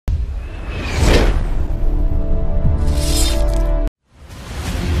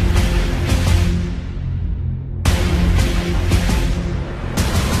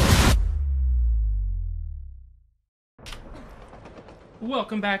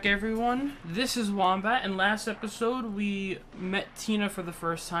Welcome back, everyone. This is Wohmbat, and last episode we met Tina for the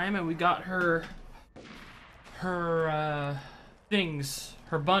first time, and we got her things,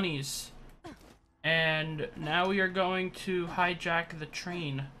 her bunnies, and now we are going to hijack the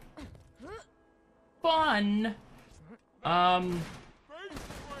train. Fun. In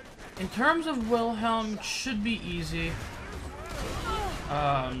terms of Wilhelm, it should be easy.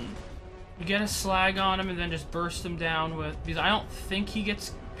 You get a slag on him and then just burst him down with... Because I don't think he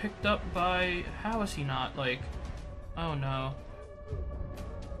gets picked up by... How is he not, like... Oh, no.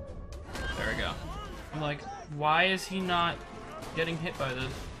 There we go. I'm like, why is he not getting hit by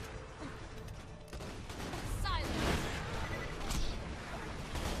this?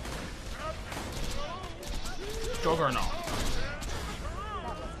 Juggernaut.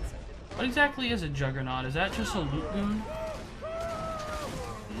 What exactly is a Juggernaut? Is that just a loot goon?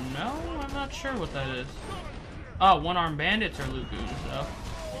 No, I'm not sure what that is. Oh, one-armed bandits are loot goons, though.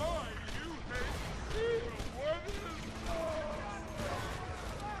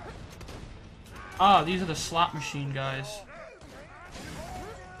 Oh, these are the slot machine guys.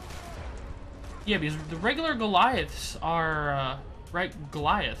 Yeah, because the regular Goliaths are,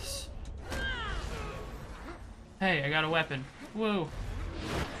 Goliaths. Hey, I got a weapon. Woo.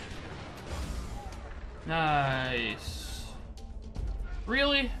 Nice.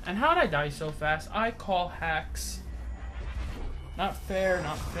 Really? And how did I die so fast? I call hacks. Not fair,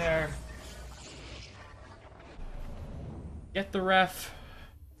 not fair. Get the ref.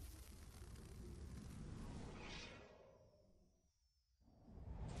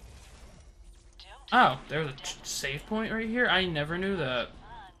 Oh, there's a save point right here? I never knew that.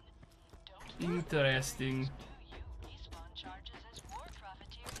 Interesting.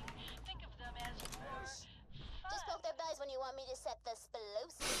 When you want me to set the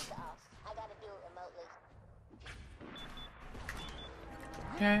explosives off, I gotta do it remotely.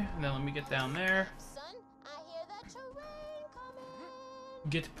 Okay, and then let me get down there. Son, I hear the terrain coming.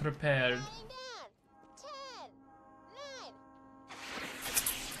 Get prepared. Counting down. 10, 9.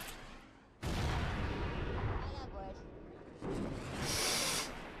 I got bored.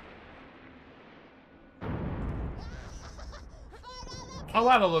 Oh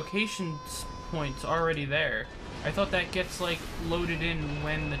wow, the location point's already there. I thought that gets, like, loaded in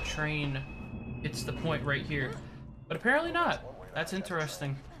when the train hits the point right here. But apparently not. That's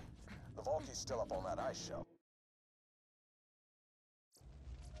interesting. The Valkyrie's still up on that ice shelf.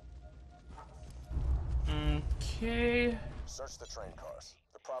 Okay. Search the train cars.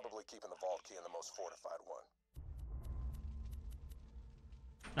 They're probably keeping the vault key in the most fortified one.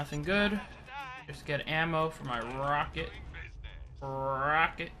 Nothing good. Just get ammo for my rocket.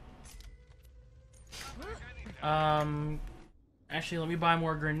 Actually, let me buy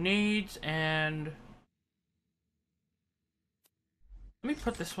more grenades, and let me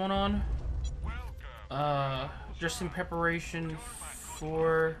put this one on. Just in preparation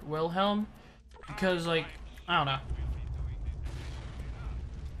for Wilhelm, because, like, I don't know.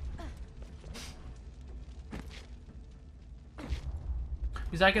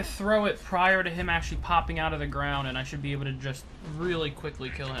 Because I could throw it prior to him actually popping out of the ground, and I should be able to just really quickly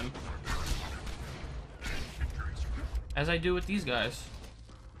kill him. As I do with these guys.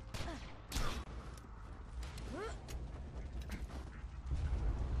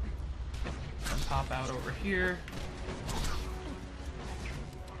 And pop out over here.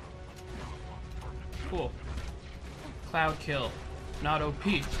 Cool. Cloud kill. Not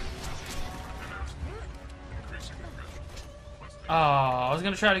OP. Oh, I was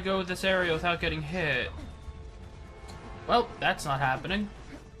gonna try to go with this area without getting hit. Well, that's not happening.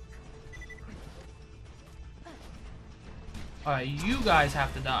 Alright, you guys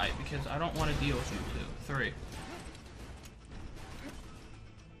have to die, because I don't want to deal with you two. 3.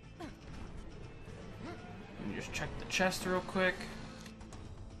 Let me just check the chest real quick.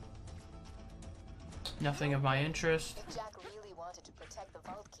 Nothing of my interest. If Jack really wanted to protect the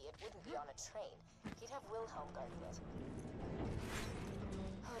vault key, it wouldn't be on a train. He'd have Wilhelm guarding it.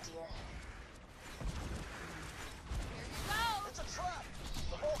 Oh dear. It's a trap!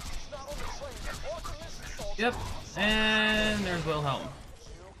 The vault key's not on the train. Order mission soldier. Yep, and there's Wilhelm.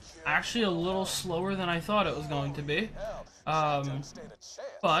 Actually, a little slower than I thought it was going to be.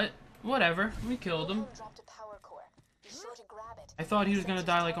 But whatever, we killed him. I thought he was gonna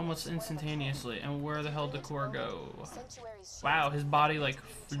die like almost instantaneously. And where the hell did the core go? Wow, his body like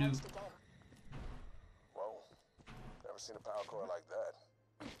flew. Whoa. Never seen a power core like that.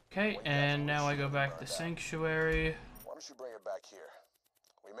 Okay, and now I go back to Sanctuary. Why don't you bring it back here?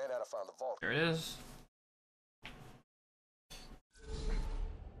 We may not have found the vault. There it is.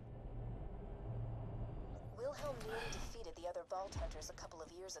 Tvhm nearly defeated the other Vault Hunters a couple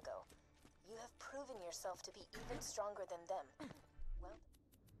of years ago. You have proven yourself to be even stronger than them. Well...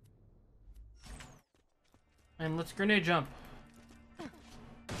 And let's grenade jump.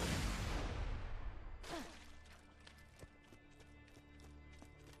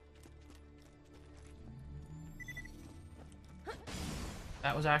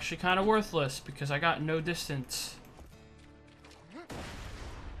 That was actually kind of worthless because I got no distance.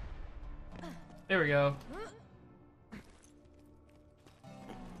 There we go.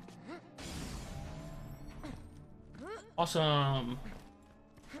 Awesome.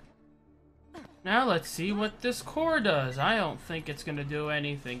 Now let's see what this core does. I don't think it's gonna do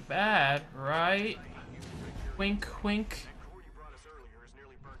anything bad, right? Wink, wink.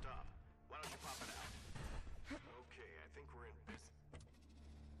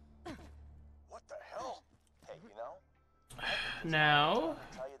 What the hell? Hey, you know? Now,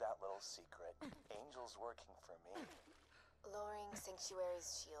 Tell you that little secret. Angel's working for me. Lowering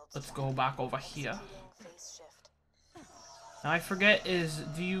Sanctuary's shields. let's go back over here. Executing phase shift. Now I forget,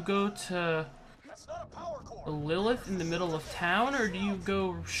 do you go to That's not a power core. Lilith in the middle of town, or do you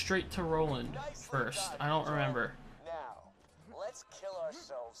go straight to Roland first? I don't remember. Now, let's kill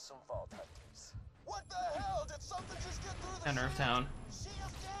ourselves some Vault Hunters. What the hell? Did something just get through the Center of town. Shield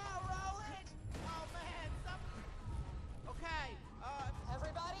down, Roland! Oh man, okay,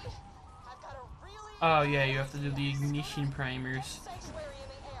 Everybody, I've got a really... Oh yeah, you have to do the ignition primers. Sanctuary in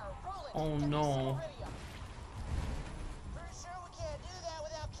the air. Roland, Oh get no. this iridium. Pretty sure we can't do that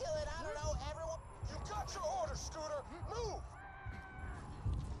without killing, I don't know, everyone. You got your order, Scooter. Move!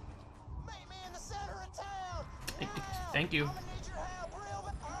 Meet me in the center of town. Thank you. I'm gonna need your help real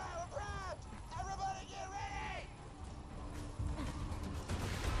bad. All right, we're primed. Everybody get ready!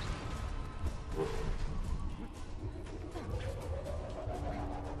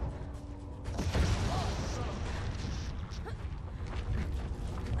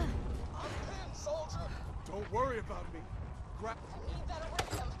 I'm pinned, soldier. Don't worry about me. Grab. Need that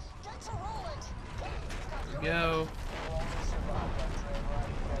iridium. Get to Roland. Go. You only survived that train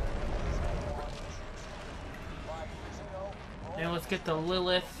ride better than these other ones. 5 years ago, Now let's get to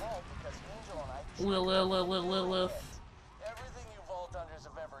Lilith. because Angel and I Lilith. everything you Vault Hunters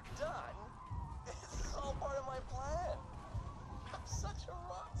have ever done is all part of my plan. I'm such a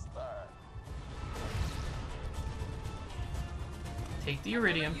rock star. Take the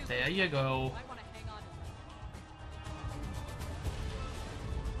iridium. There you go. I wanna hang on.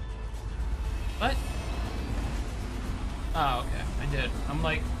 What? Oh, okay. I did. I'm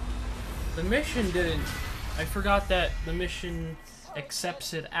like, the mission didn't. I forgot that the mission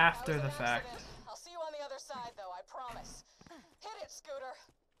accepts it after the fact. I'll see you on the other side, though, I promise. Hit it, Scooter.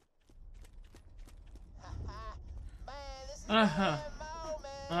 Man, this is Uh-huh. that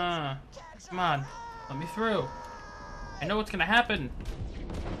moment. Catch Come on. Let me through. I know what's gonna happen.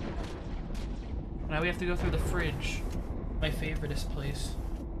 Now we have to go through the fridge. My favoriteest place.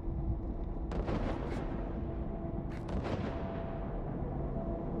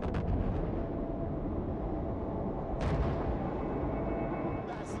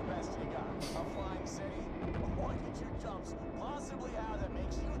 That's the best you got. A flying city, 1 to 2 jumps, possibly how that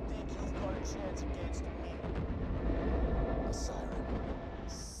makes you think you've got a chance against me. A siren.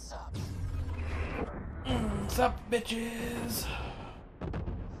 Sup. What's up, bitches?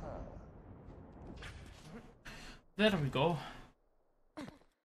 There we go.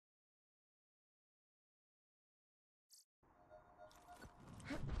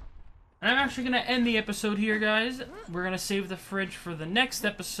 I'm actually going to end the episode here, guys. We're going to save the fridge for the next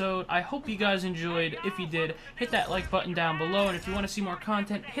episode. I hope you guys enjoyed. If you did, hit that like button down below. And if you want to see more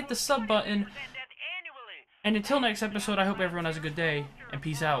content, hit the sub button. And until next episode, I hope everyone has a good day. And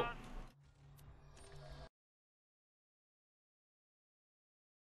peace out.